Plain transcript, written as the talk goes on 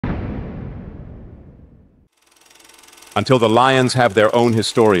Until the lions have their own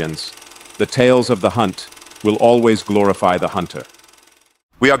historians, the tales of the hunt will always glorify the hunter.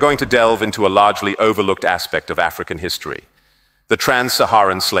 We are going to delve into a largely overlooked aspect of African history, the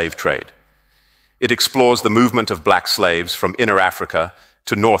trans-Saharan slave trade. It explores the movement of black slaves from Inner Africa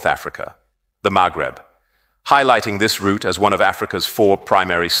to North Africa, the Maghreb, highlighting this route as one of Africa's 4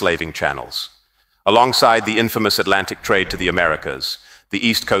 primary slaving channels. Alongside the infamous Atlantic trade to the Americas, the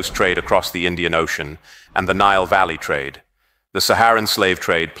East Coast trade across the Indian Ocean, and the Nile Valley trade, the Saharan slave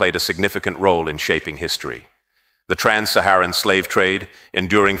trade played a significant role in shaping history. The trans-Saharan slave trade,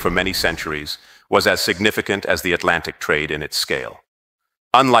 enduring for many centuries, was as significant as the Atlantic trade in its scale.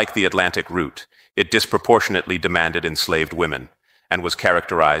 Unlike the Atlantic route, it disproportionately demanded enslaved women and was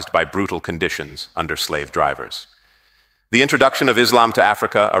characterized by brutal conditions under slave drivers. The introduction of Islam to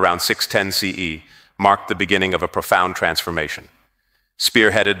Africa around 610 CE marked the beginning of a profound transformation.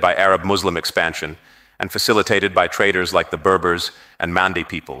 Spearheaded by Arab Muslim expansion and facilitated by traders like the Berbers and Mandi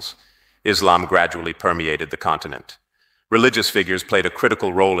peoples, Islam gradually permeated the continent. Religious figures played a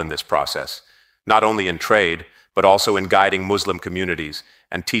critical role in this process, not only in trade, but also in guiding Muslim communities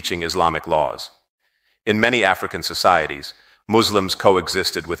and teaching Islamic laws. In many African societies, Muslims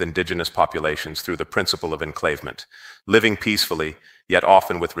coexisted with indigenous populations through the principle of enclavement, living peacefully, yet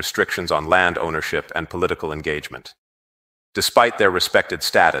often with restrictions on land ownership and political engagement. Despite their respected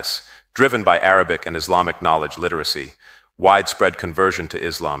status, driven by Arabic and Islamic knowledge literacy, widespread conversion to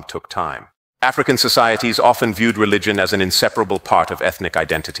Islam took time. African societies often viewed religion as an inseparable part of ethnic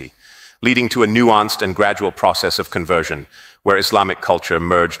identity, leading to a nuanced and gradual process of conversion where Islamic culture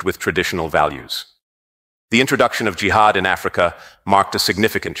merged with traditional values. The introduction of jihad in Africa marked a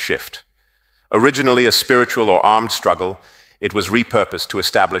significant shift. Originally a spiritual or armed struggle, it was repurposed to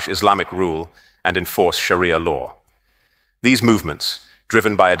establish Islamic rule and enforce Sharia law. These movements,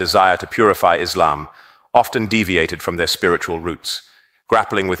 driven by a desire to purify Islam, often deviated from their spiritual roots,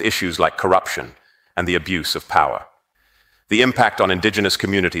 grappling with issues like corruption and the abuse of power. The impact on indigenous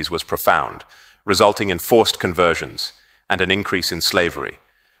communities was profound, resulting in forced conversions and an increase in slavery,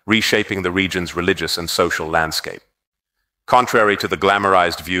 reshaping the region's religious and social landscape. Contrary to the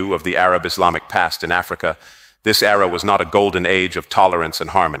glamorized view of the Arab Islamic past in Africa, this era was not a golden age of tolerance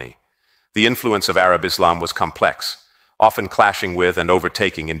and harmony. The influence of Arab Islam was complex, often clashing with and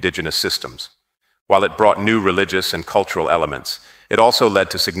overtaking indigenous systems. While it brought new religious and cultural elements, it also led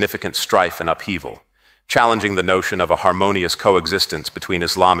to significant strife and upheaval, challenging the notion of a harmonious coexistence between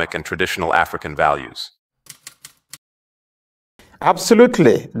Islamic and traditional African values.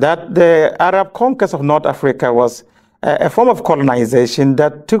 Absolutely, that the Arab conquest of North Africa was a form of colonization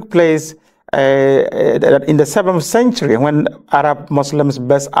that took place in the 7th century when Arab Muslims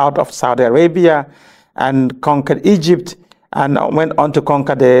burst out of Saudi Arabia and conquered Egypt and went on to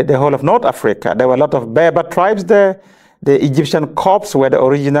conquer the whole of North Africa. There were a lot of Berber tribes there. The Egyptian Copts were the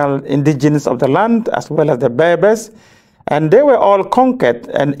original indigenes of the land, as well as the Berbers. And they were all conquered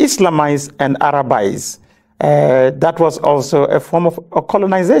and Islamized and Arabized. That was also a form of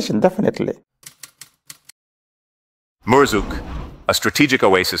colonization, definitely. Mourzouk, a strategic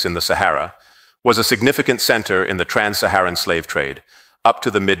oasis in the Sahara, was a significant center in the trans-Saharan slave trade up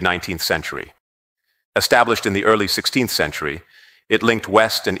to the mid-19th century. Established in the early 16th century, it linked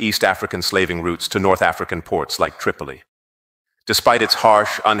West and East African slaving routes to North African ports like Tripoli. Despite its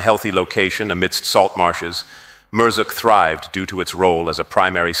harsh, unhealthy location amidst salt marshes, Mourzouk thrived due to its role as a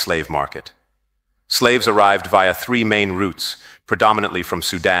primary slave market. Slaves arrived via 3 main routes, predominantly from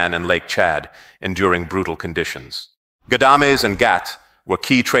Sudan and Lake Chad, enduring brutal conditions. Ghadames and Gat were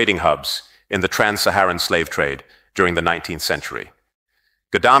key trading hubs in the trans-Saharan slave trade during the 19th century.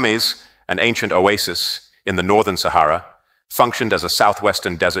 Ghadames, an ancient oasis in the northern Sahara, functioned as a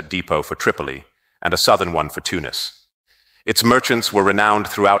southwestern desert depot for Tripoli and a southern one for Tunis. Its merchants were renowned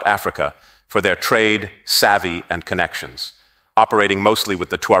throughout Africa for their trade, savvy, and connections, operating mostly with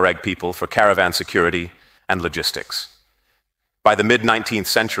the Tuareg people for caravan security and logistics. By the mid-19th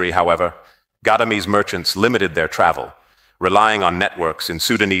century, however, Ghadames merchants limited their travel, relying on networks in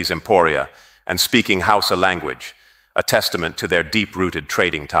Sudanese Emporia and speaking Hausa language, a testament to their deep-rooted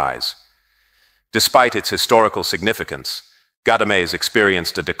trading ties. Despite its historical significance, Ghadames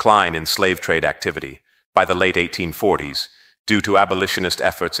experienced a decline in slave trade activity by the late 1840s due to abolitionist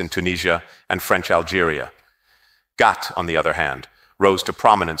efforts in Tunisia and French Algeria. Gat, on the other hand, rose to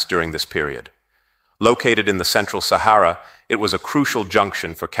prominence during this period. Located in the central Sahara, it was a crucial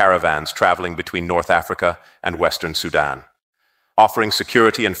junction for caravans traveling between North Africa and Western Sudan. Offering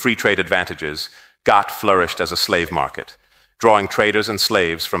security and free trade advantages, Gat flourished as a slave market, drawing traders and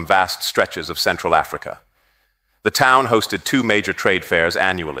slaves from vast stretches of Central Africa. The town hosted 2 major trade fairs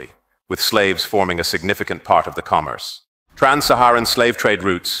annually, with slaves forming a significant part of the commerce. Trans-Saharan slave trade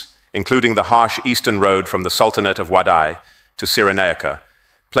routes, including the harsh eastern road from the Sultanate of Wadai to Cyrenaica,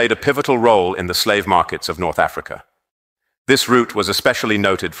 played a pivotal role in the slave markets of North Africa. This route was especially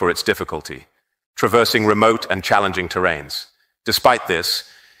noted for its difficulty, traversing remote and challenging terrains. Despite this,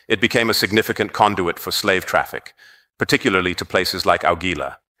 it became a significant conduit for slave traffic, particularly to places like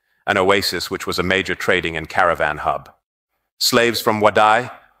Alembillah, an oasis which was a major trading and caravan hub. Slaves from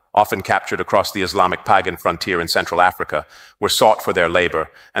Wadai, often captured across the Islamic pagan frontier in Central Africa, were sought for their labor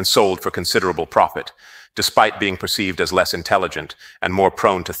and sold for considerable profit, despite being perceived as less intelligent and more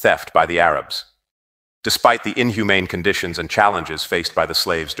prone to theft by the Arabs. Despite the inhumane conditions and challenges faced by the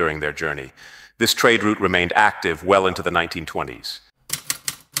slaves during their journey, this trade route remained active well into the 1920s.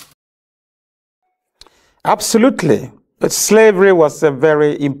 Absolutely. Slavery was a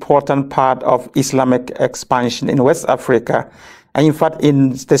very important part of Islamic expansion in West Africa, and in fact in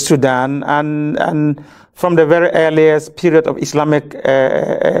the Sudan, and from the very earliest period of Islamic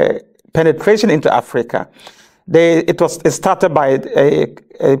penetration into Africa. It started by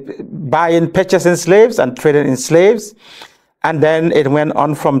buying, purchasing slaves and trading in slaves, and then it went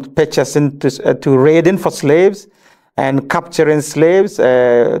on from purchasing to raiding for slaves and capturing slaves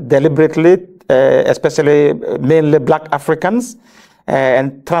deliberately, especially mainly black Africans,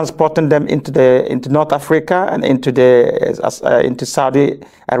 and transporting them into North Africa and into Saudi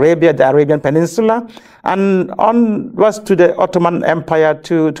Arabia, the Arabian Peninsula, and onwards to the Ottoman Empire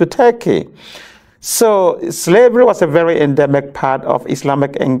to Turkey. So slavery was a very endemic part of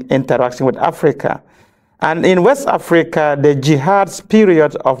Islamic interaction with Africa. And in West Africa, the jihad's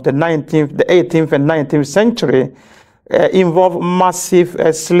period of the 18th and 19th century involved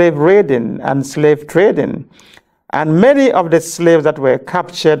massive slave raiding and slave trading. And many of the slaves that were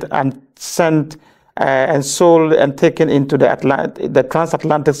captured and sent and sold and taken into the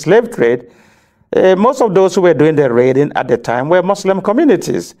transatlantic slave trade, most of those who were doing the raiding at the time were Muslim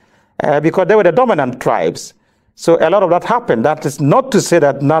communities because they were the dominant tribes. So a lot of that happened. That is not to say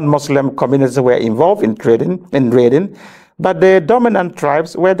that non-Muslim communities were involved in raiding, but the dominant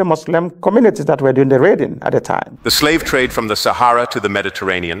tribes were the Muslim communities that were doing the raiding at the time. The slave trade from the Sahara to the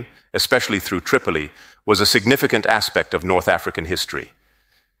Mediterranean, especially through Tripoli, was a significant aspect of North African history.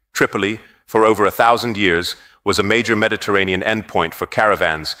 Tripoli, for over 1,000 years, was a major Mediterranean endpoint for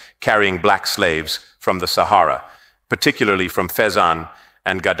caravans carrying black slaves from the Sahara, particularly from Fezzan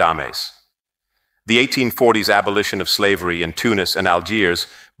and Ghadames. The 1840s abolition of slavery in Tunis and Algiers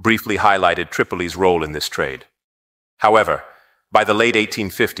briefly highlighted Tripoli's role in this trade. However, by the late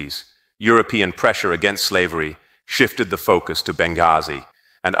 1850s, European pressure against slavery shifted the focus to Benghazi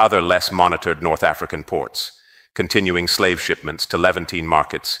and other less monitored North African ports, continuing slave shipments to Levantine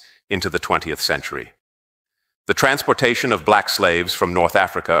markets into the 20th century. The transportation of black slaves from North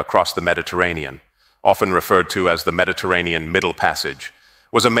Africa across the Mediterranean, often referred to as the Mediterranean Middle Passage,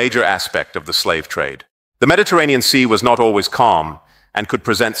 was a major aspect of the slave trade. The Mediterranean Sea was not always calm and could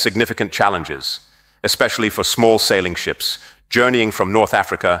present significant challenges, especially for small sailing ships journeying from North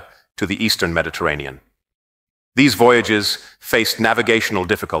Africa to the Eastern Mediterranean. These voyages faced navigational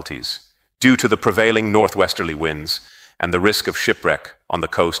difficulties due to the prevailing northwesterly winds and the risk of shipwreck on the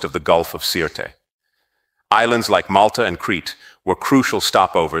coast of the Gulf of Sirte. Islands like Malta and Crete were crucial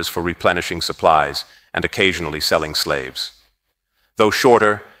stopovers for replenishing supplies and occasionally selling slaves. Though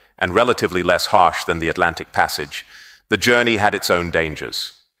shorter and relatively less harsh than the Atlantic Passage, the journey had its own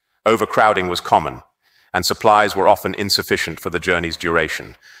dangers. Overcrowding was common, and supplies were often insufficient for the journey's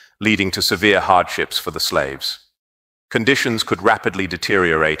duration, leading to severe hardships for the slaves. Conditions could rapidly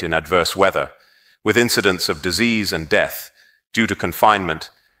deteriorate in adverse weather, with incidents of disease and death due to confinement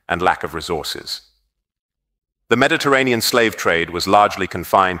and lack of resources. The Mediterranean slave trade was largely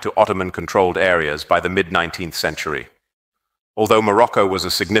confined to Ottoman-controlled areas by the mid-19th century. Although Morocco was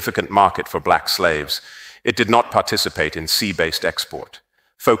a significant market for black slaves, it did not participate in sea-based export,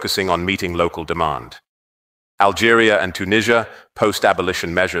 focusing on meeting local demand. Algeria and Tunisia,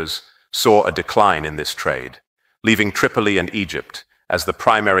 post-abolition measures, saw a decline in this trade, leaving Tripoli and Egypt as the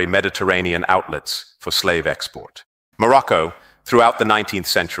primary Mediterranean outlets for slave export. Morocco, throughout the 19th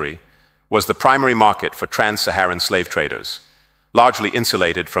century, was the primary market for trans-Saharan slave traders, largely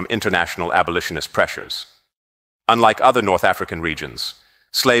insulated from international abolitionist pressures. Unlike other North African regions,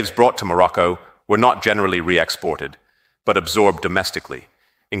 slaves brought to Morocco were not generally re-exported, but absorbed domestically,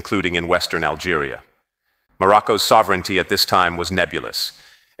 including in Western Algeria. Morocco's sovereignty at this time was nebulous,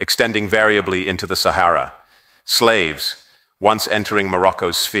 extending variably into the Sahara. Slaves, once entering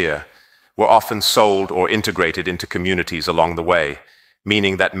Morocco's sphere, were often sold or integrated into communities along the way,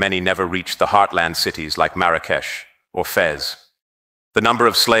 meaning that many never reached the heartland cities like Marrakesh or Fez. The number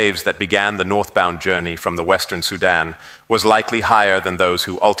of slaves that began the northbound journey from the western Sudan was likely higher than those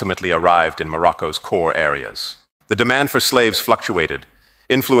who ultimately arrived in Morocco's core areas. The demand for slaves fluctuated,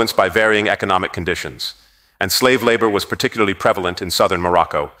 influenced by varying economic conditions, and slave labor was particularly prevalent in southern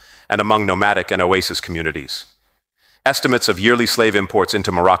Morocco and among nomadic and oasis communities. Estimates of yearly slave imports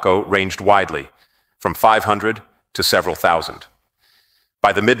into Morocco ranged widely, from 500 to several thousand.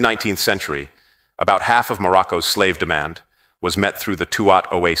 By the mid-19th century, about half of Morocco's slave demand was met through the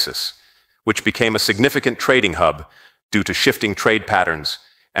Tuat Oasis, which became a significant trading hub due to shifting trade patterns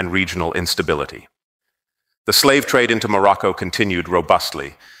and regional instability. The slave trade into Morocco continued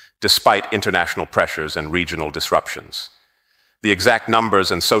robustly, despite international pressures and regional disruptions. The exact numbers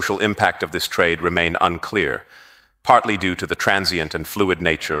and social impact of this trade remain unclear, partly due to the transient and fluid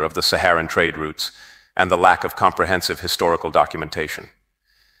nature of the Saharan trade routes and the lack of comprehensive historical documentation.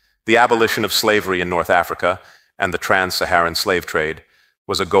 The abolition of slavery in North Africa and the trans-Saharan slave trade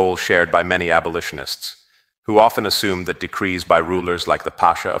was a goal shared by many abolitionists, who often assumed that decrees by rulers like the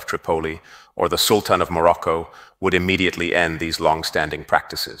Pasha of Tripoli or the Sultan of Morocco would immediately end these long-standing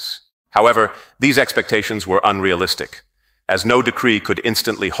practices. However, these expectations were unrealistic, as no decree could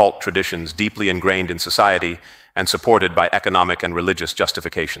instantly halt traditions deeply ingrained in society and supported by economic and religious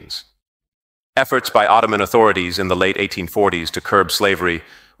justifications. Efforts by Ottoman authorities in the late 1840s to curb slavery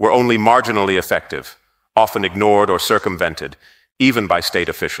were only marginally effective, often ignored or circumvented, even by state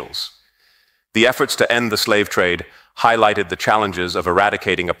officials. The efforts to end the slave trade highlighted the challenges of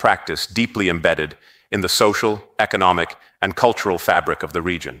eradicating a practice deeply embedded in the social, economic, and cultural fabric of the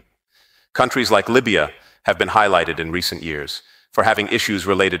region. Countries like Libya have been highlighted in recent years for having issues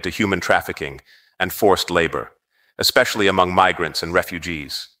related to human trafficking and forced labor, especially among migrants and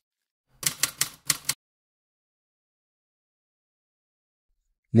refugees.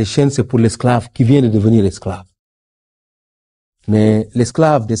 Les chaînes, c'est pour l'esclave qui vient de devenir esclave. Mais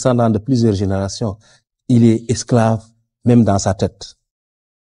l'esclave descendant de plusieurs générations, il est esclave même dans sa tête.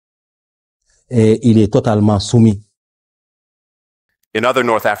 Et il est totalement soumis. In other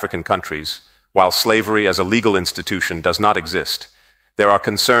North African countries, while slavery as a legal institution does not exist, there are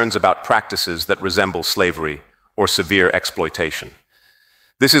concerns about practices that resemble slavery or severe exploitation.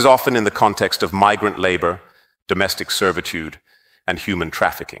 This is often in the context of migrant labor, domestic servitude, and human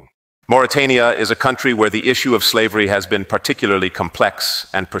trafficking. Mauritania is a country where the issue of slavery has been particularly complex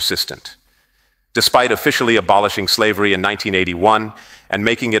and persistent. Despite officially abolishing slavery in 1981 and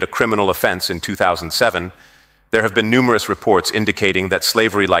making it a criminal offense in 2007, there have been numerous reports indicating that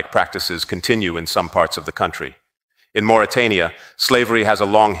slavery-like practices continue in some parts of the country. In Mauritania, slavery has a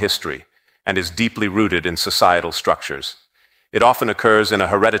long history and is deeply rooted in societal structures. It often occurs in a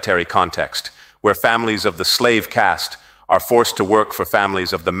hereditary context, where families of the slave caste are forced to work for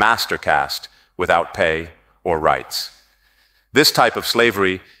families of the master caste without pay or rights. This type of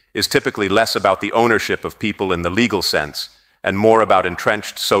slavery is typically less about the ownership of people in the legal sense and more about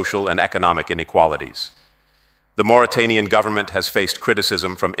entrenched social and economic inequalities. The Mauritanian government has faced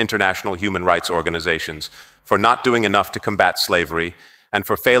criticism from international human rights organizations for not doing enough to combat slavery and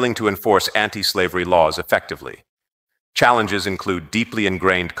for failing to enforce anti-slavery laws effectively. Challenges include deeply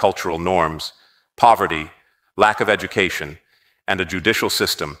ingrained cultural norms, poverty, lack of education, and a judicial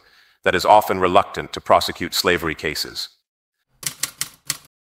system that is often reluctant to prosecute slavery cases.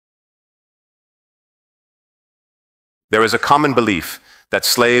 There is a common belief that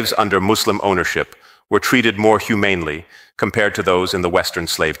slaves under Muslim ownership were treated more humanely compared to those in the Western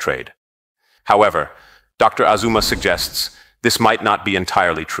slave trade. However, Dr. Azumah suggests this might not be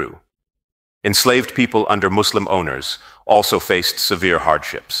entirely true. Enslaved people under Muslim owners also faced severe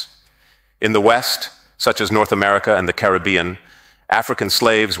hardships. In the West, such as North America and the Caribbean, African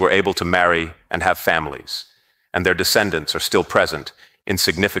slaves were able to marry and have families, and their descendants are still present in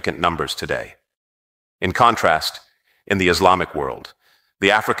significant numbers today. In contrast, in the Islamic world, the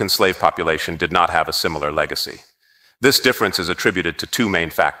African slave population did not have a similar legacy. This difference is attributed to two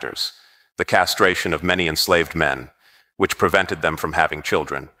main factors: the castration of many enslaved men, which prevented them from having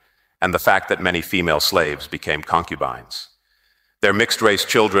children, and the fact that many female slaves became concubines. Their mixed-race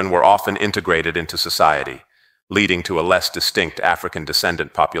children were often integrated into society, leading to a less distinct African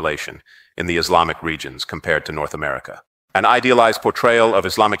descendant population in the Islamic regions compared to North America. An idealized portrayal of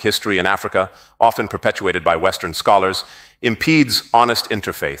Islamic history in Africa, often perpetuated by Western scholars, impedes honest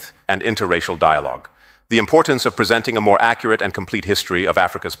interfaith and interracial dialogue. The importance of presenting a more accurate and complete history of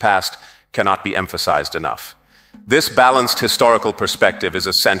Africa's past cannot be emphasized enough. This balanced historical perspective is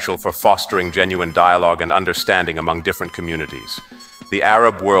essential for fostering genuine dialogue and understanding among different communities. The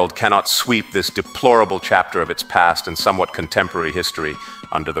Arab world cannot sweep this deplorable chapter of its past and somewhat contemporary history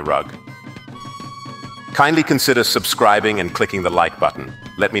under the rug. Kindly consider subscribing and clicking the like button.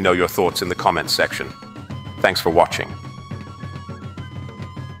 Let me know your thoughts in the comments section. Thanks for watching.